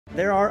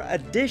there are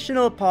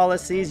additional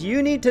policies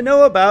you need to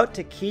know about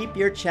to keep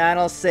your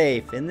channel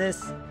safe in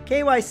this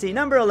KYC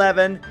number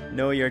 11,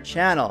 Know Your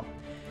Channel.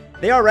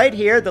 They are right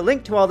here. The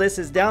link to all this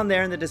is down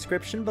there in the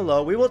description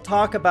below. We will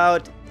talk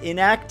about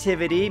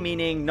inactivity,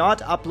 meaning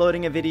not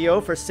uploading a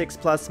video for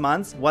 6+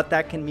 months, what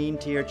that can mean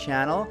to your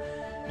channel.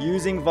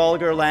 Using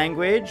vulgar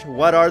language,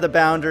 what are the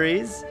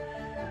boundaries?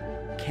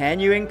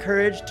 Can you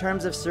encourage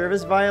terms of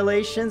service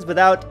violations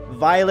without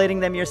violating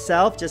them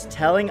yourself, just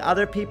telling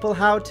other people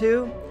how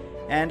to?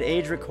 And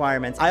age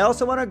requirements. I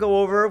also want to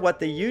go over what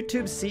the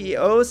YouTube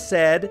CEO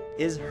said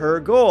is her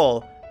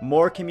goal,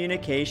 more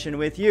communication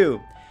with you.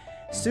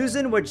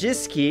 Susan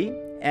Wojcicki,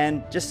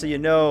 and just so you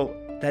know,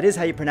 that is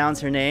how you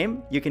pronounce her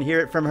name. You can hear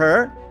it from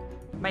her.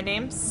 My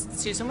name's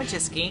Susan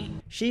Wojcicki.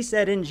 She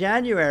said in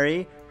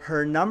January,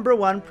 her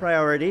 #1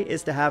 priority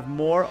is to have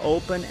more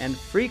open and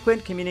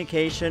frequent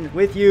communication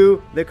with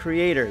you, the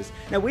creators.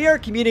 Now, we are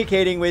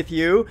communicating with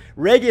you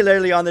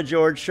regularly on The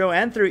George Show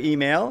and through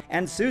email,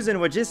 and Susan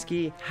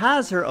Wojcicki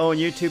has her own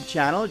YouTube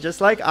channel, just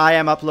like I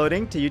am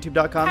uploading to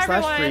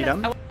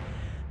youtube.com/freedom.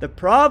 The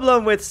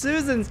problem with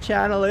Susan's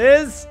channel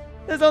is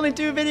there's only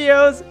 2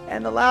 videos,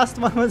 and the last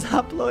one was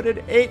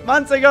uploaded 8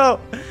 months ago.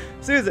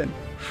 Susan,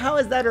 how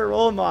is that a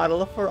role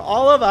model for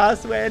all of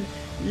us when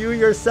you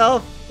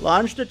yourself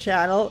launched a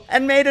channel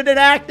and made it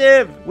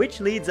inactive?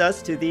 Which leads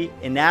us to the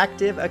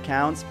inactive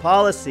accounts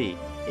policy.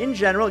 In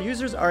general,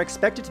 users are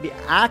expected to be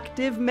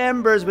active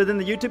members within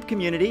the YouTube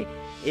community.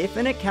 If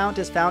an account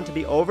is found to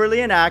be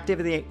overly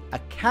inactive, the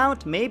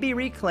account may be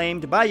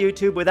reclaimed by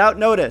YouTube without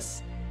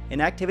notice.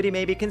 Inactivity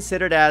may be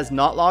considered as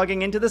not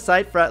logging into the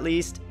site for at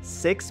least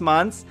 6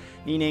 months,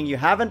 meaning you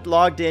haven't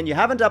logged in, you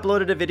haven't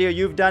uploaded a video,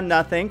 you've done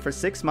nothing for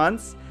 6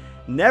 months.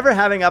 Never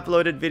having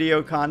uploaded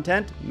video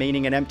content,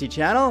 meaning an empty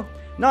channel.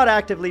 Not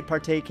actively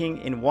partaking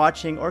in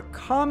watching or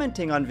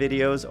commenting on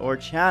videos or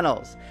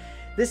channels.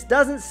 This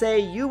doesn't say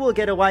you will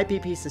get a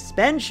YPP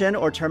suspension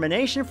or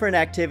termination for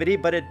inactivity,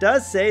 but it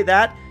does say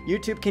that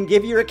YouTube can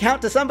give your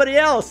account to somebody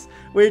else,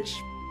 which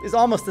is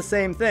almost the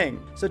same thing.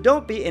 So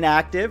don't be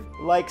inactive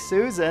like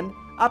Susan.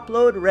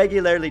 Upload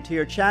regularly to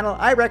your channel.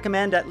 I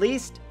recommend at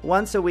least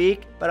once a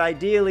week, but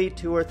ideally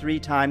 2 or 3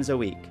 times a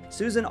week.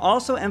 Susan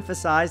also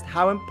emphasized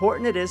how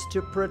important it is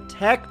to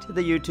protect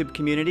the YouTube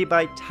community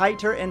by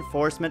tighter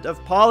enforcement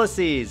of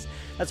policies.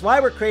 That's why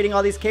we're creating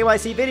all these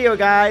KYC video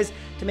guys,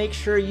 to make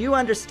sure you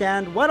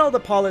understand what all the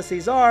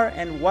policies are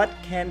and what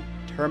can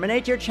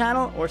terminate your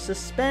channel or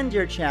suspend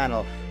your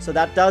channel so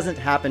that doesn't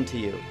happen to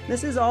you.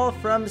 This is all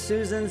from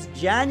Susan's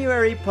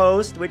January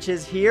post, which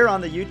is here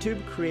on the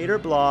YouTube creator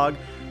blog,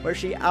 where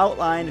she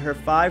outlined her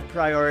 5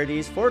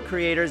 priorities for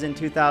creators in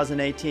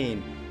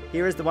 2018.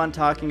 Here is the one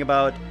talking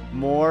about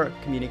more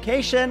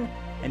communication,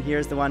 and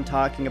here's the one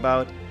talking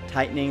about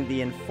tightening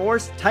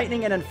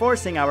and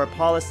enforcing our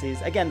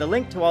policies. Again, the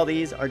link to all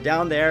these are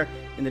down there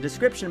in the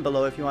description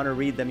below if you want to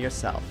read them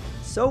yourself.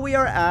 So we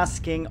are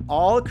asking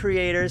all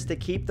creators to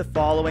keep the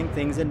following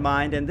things in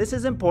mind, and this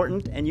is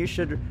important, and you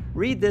should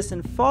read this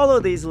and follow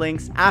these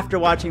links after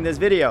watching this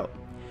video.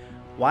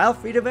 While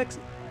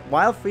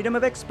freedom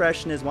of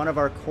expression is one of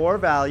our core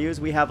values,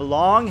 we have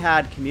long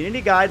had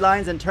community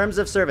guidelines and terms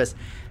of service.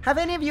 Have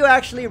any of you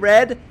actually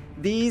read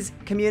these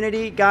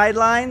community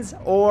guidelines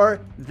or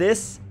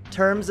this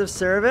terms of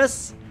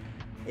service?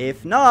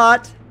 If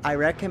not, I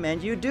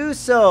recommend you do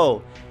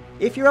so.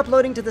 If you're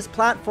uploading to this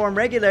platform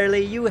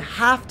regularly, you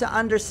have to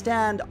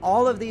understand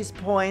all of these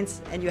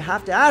points, and you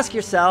have to ask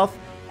yourself,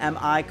 am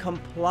I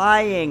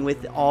complying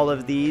with all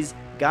of these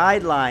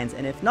guidelines?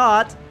 And if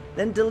not,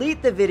 then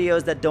delete the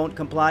videos that don't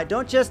comply.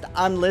 Don't just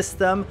unlist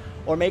them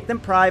or make them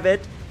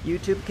private.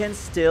 YouTube can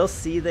still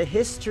see the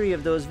history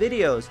of those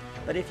videos.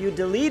 But if you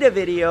delete a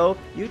video,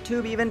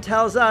 YouTube even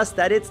tells us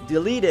that it's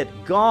deleted,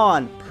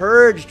 gone,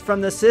 purged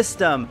from the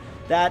system,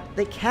 that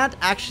they can't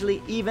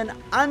actually even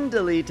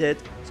undelete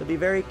it. So be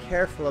very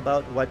careful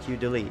about what you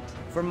delete.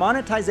 For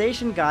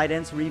monetization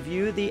guidance,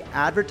 review the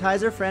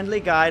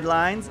advertiser-friendly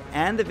guidelines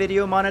and the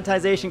video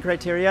monetization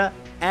criteria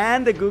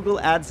and the Google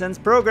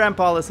AdSense program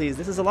policies.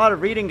 This is a lot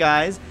of reading,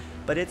 guys,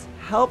 but it's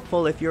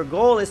helpful if your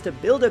goal is to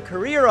build a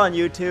career on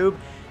YouTube,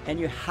 and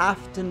you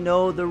have to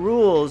know the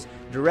rules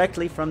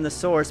directly from the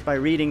source by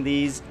reading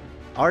these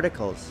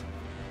articles.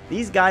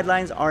 These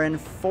guidelines are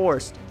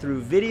enforced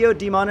through video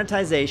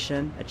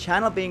demonetization, a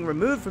channel being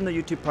removed from the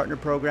YouTube Partner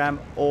Program,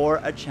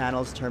 or a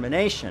channel's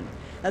termination.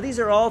 Now, these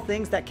are all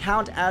things that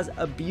count as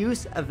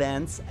abuse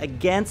events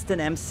against an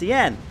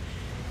MCN.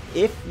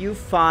 If you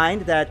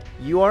find that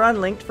you are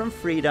unlinked from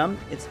Freedom,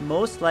 it's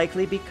most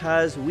likely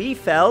because we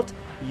felt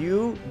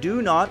you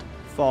do not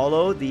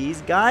follow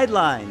these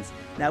guidelines.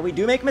 Now, we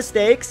do make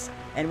mistakes,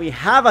 and we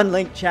have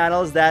unlinked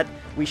channels that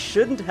we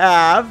shouldn't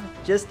have.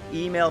 Just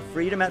email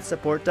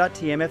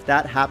freedom@support.tm if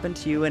that happened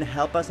to you, and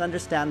help us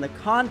understand the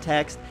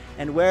context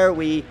and where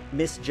we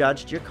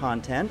misjudged your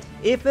content.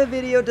 If a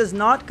video does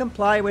not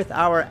comply with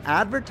our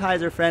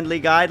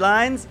advertiser-friendly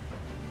guidelines,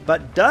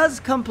 but does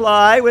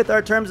comply with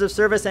our terms of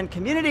service and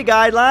community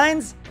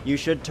guidelines, you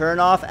should turn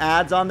off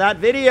ads on that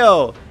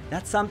video.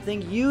 That's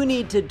something you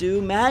need to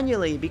do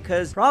manually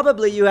because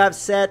probably you have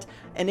set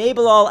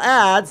enable all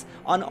ads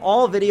on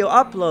all video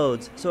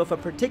uploads. So if a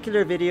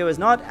particular video is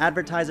not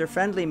advertiser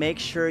friendly, make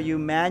sure you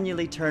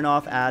manually turn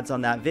off ads on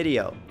that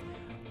video.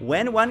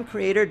 When one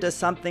creator does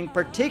something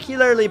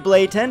particularly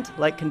blatant,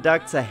 like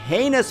conducts a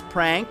heinous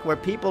prank where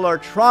people are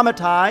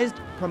traumatized,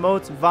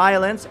 promotes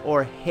violence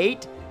or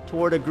hate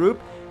toward a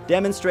group,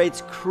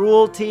 demonstrates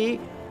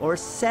cruelty, or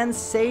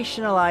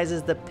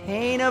sensationalizes the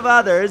pain of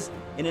others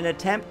in an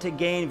attempt to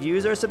gain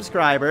views or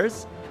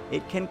subscribers,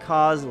 it can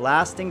cause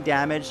lasting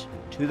damage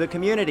to the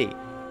community.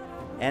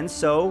 And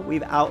so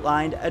we've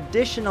outlined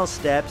additional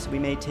steps we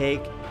may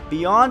take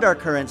beyond our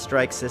current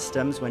strike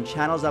systems when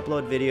channels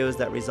upload videos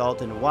that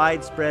result in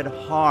widespread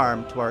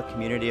harm to our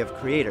community of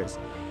creators.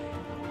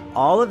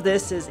 All of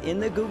this is in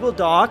the Google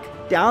Doc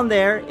down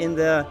there in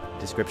the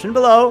description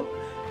below,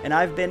 and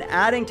I've been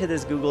adding to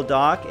this Google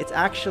Doc. It's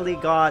actually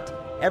got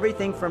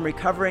everything from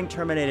recovering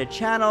terminated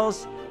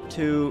channels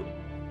to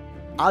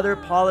other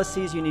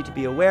policies you need to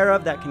be aware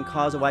of that can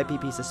cause a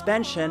YPP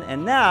suspension,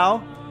 and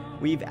now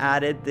we've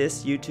added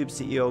this YouTube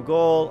CEO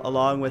goal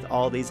along with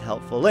all these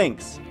helpful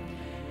links.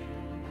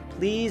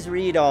 Please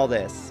read all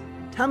this.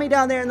 Tell me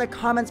down there in the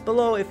comments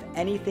below if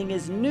anything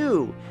is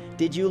new.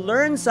 Did you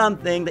learn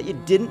something that you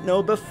didn't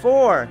know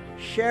before?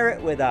 Share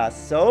it with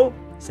us. So,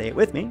 say it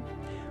with me.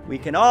 We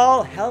can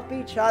all help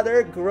each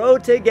other grow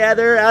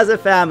together as a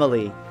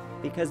family,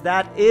 because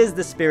that is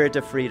the spirit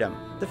of freedom.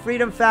 The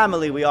Freedom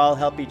Family, we all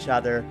help each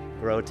other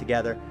grow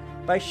together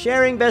by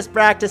sharing best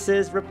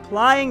practices,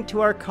 replying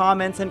to our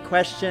comments and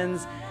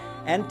questions,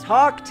 and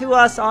talk to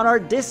us on our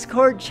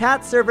Discord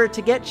chat server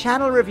to get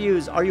channel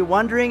reviews. Are you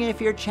wondering if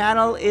your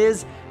channel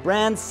is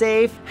brand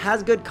safe,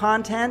 has good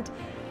content?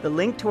 The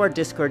link to our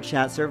Discord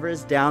chat server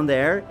is down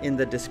there in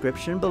the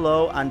description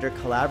below under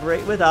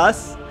Collaborate with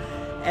Us.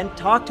 And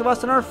talk to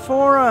us on our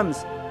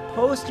forums.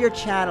 Post your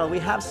channel. We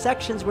have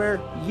sections where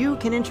you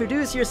can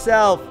introduce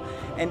yourself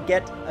and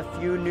get a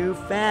few new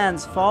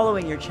fans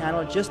following your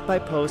channel just by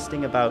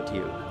posting about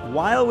you.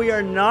 While we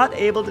are not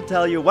able to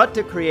tell you what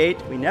to create,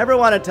 we never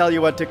want to tell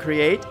you what to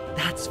create.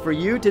 That's for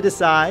you to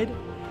decide.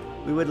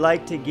 We would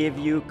like to give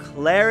you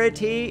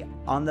clarity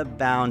on the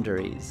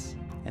boundaries,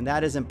 and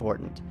that is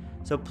important.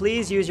 So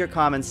please use your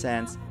common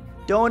sense,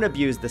 don't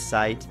abuse the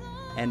site,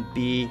 and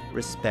be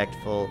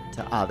respectful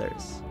to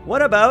others.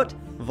 What about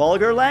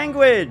vulgar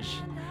language?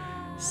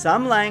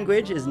 Some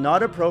language is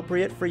not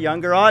appropriate for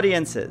younger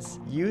audiences.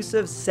 Use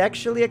of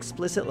sexually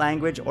explicit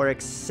language or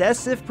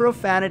excessive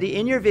profanity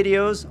in your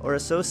videos or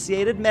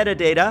associated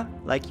metadata,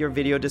 like your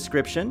video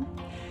description,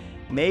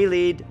 may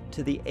lead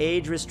to the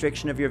age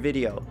restriction of your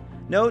video.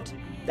 Note,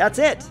 that's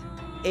it,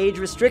 age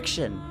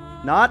restriction,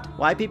 not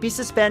YPP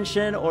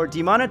suspension or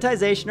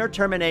demonetization or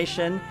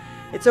termination.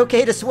 It's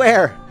okay to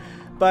swear,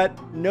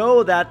 but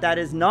know that that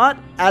is not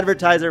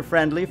advertiser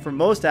friendly for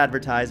most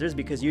advertisers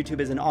because YouTube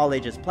is an all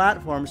ages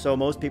platform, so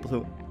most people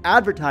who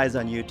advertise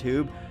on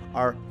YouTube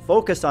are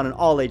focused on an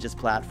all ages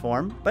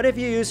platform. But if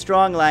you use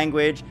strong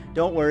language,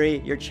 don't worry,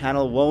 your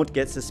channel won't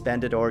get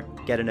suspended or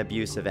get an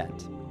abuse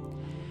event.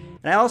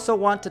 And I also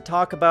want to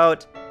talk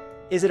about,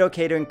 is it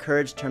okay to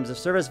encourage terms of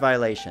service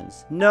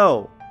violations?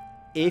 No.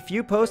 If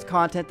you post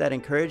content that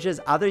encourages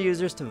other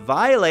users to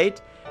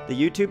violate the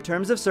YouTube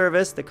terms of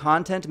service, the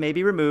content may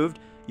be removed,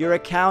 your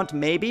account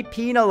may be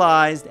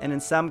penalized, and in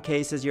some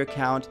cases your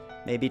account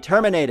may be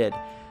terminated.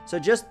 So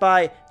just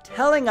by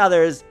telling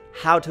others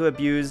how to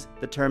abuse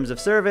the terms of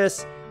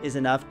service is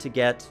enough to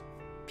get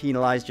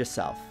penalized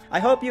yourself. I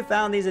hope you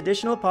found these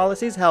additional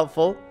policies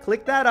helpful.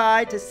 Click that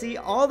eye to see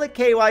all the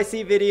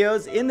KYC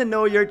videos in the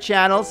Know Your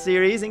Channel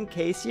series in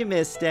case you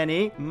missed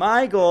any.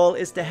 My goal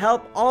is to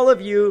help all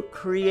of you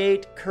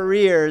create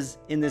careers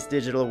in this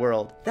digital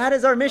world. That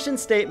is our mission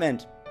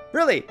statement.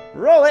 Really,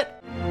 roll it!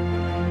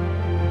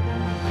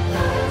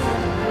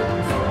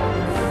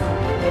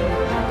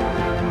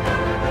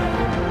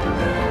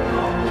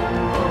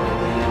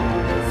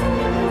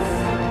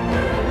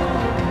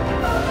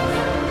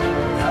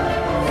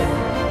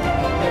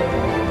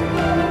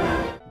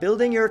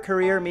 Building your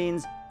career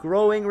means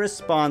growing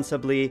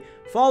responsibly,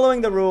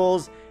 following the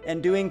rules,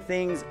 and doing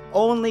things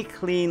only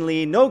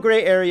cleanly. No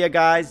gray area,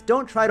 guys.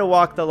 Don't try to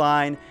walk the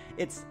line.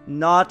 It's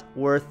not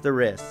worth the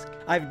risk.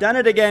 I've done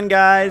it again,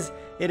 guys.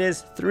 It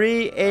is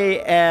 3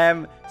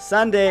 a.m.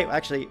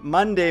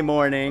 Monday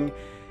morning,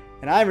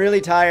 and I'm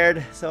really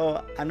tired,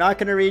 so I'm not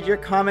going to read your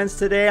comments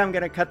today. I'm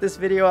going to cut this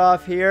video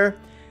off here.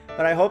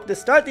 But I hope to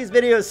start these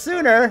videos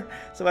sooner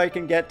so I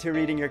can get to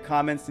reading your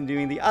comments and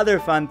doing the other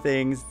fun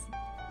things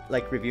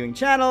like reviewing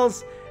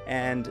channels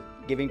and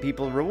giving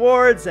people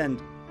rewards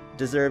and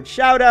deserved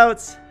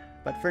shout-outs.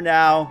 But for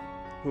now,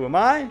 who am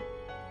I?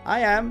 I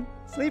am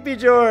Sleepy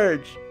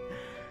George,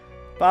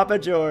 Papa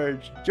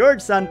George, George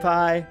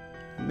Sunpie,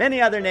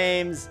 many other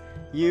names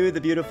you,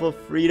 the beautiful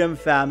Freedom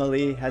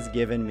Family, has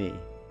given me.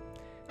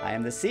 I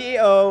am the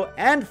CEO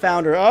and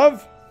founder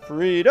of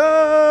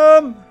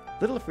Freedom,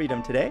 little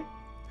freedom today,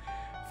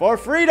 for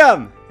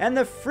freedom and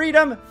the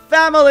Freedom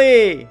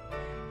Family,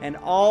 and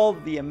all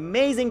the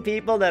amazing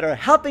people that are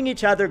helping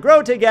each other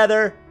grow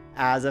together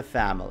as a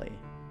family.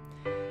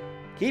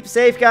 Keep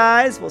safe,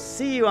 guys. We'll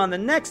see you on the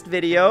next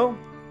video.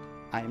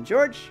 I am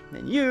George,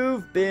 and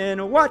you've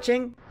been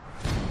watching.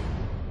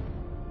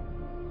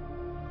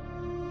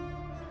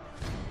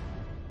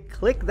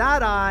 Click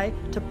that I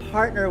to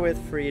partner with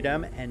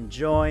Freedom and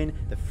join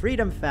the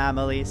Freedom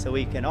family so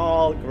we can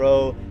all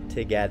grow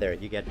together.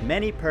 You get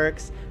many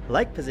perks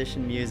like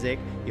position music.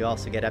 You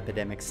also get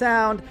Epidemic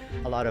Sound,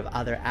 a lot of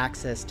other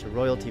access to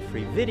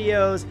royalty-free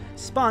videos,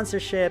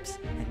 sponsorships,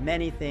 and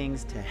many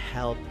things to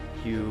help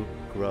you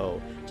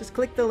grow. Just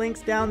click the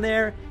links down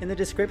there in the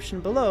description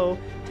below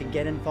to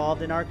get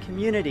involved in our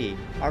community,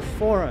 our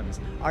forums,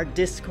 our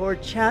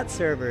Discord chat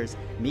servers,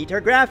 meet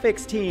our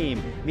graphics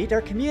team, meet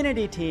our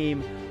community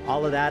team,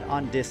 all of that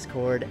on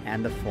Discord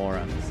and the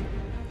forums.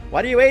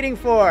 What are you waiting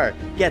for?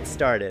 Get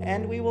started.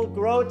 And we will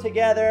grow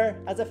together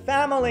as a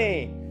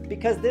family,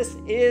 because this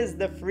is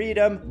the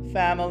Freedom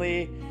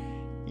family.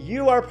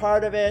 You are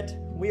part of it,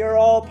 we are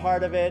all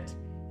part of it,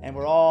 and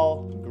we're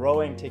all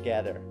growing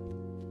together.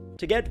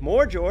 To get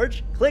more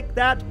George, click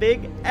that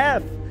big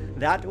F.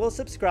 That will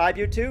subscribe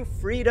you to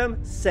Freedom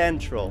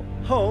Central,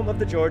 home of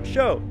The George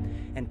Show.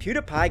 And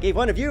PewDiePie gave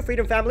one of you,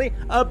 Freedom Family,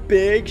 a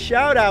big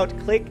shout out.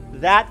 Click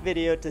that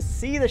video to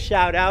see the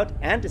shout out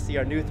and to see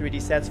our new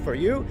 3D sets for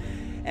you.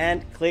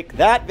 And click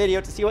that video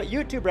to see what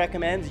YouTube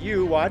recommends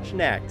you watch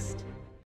next.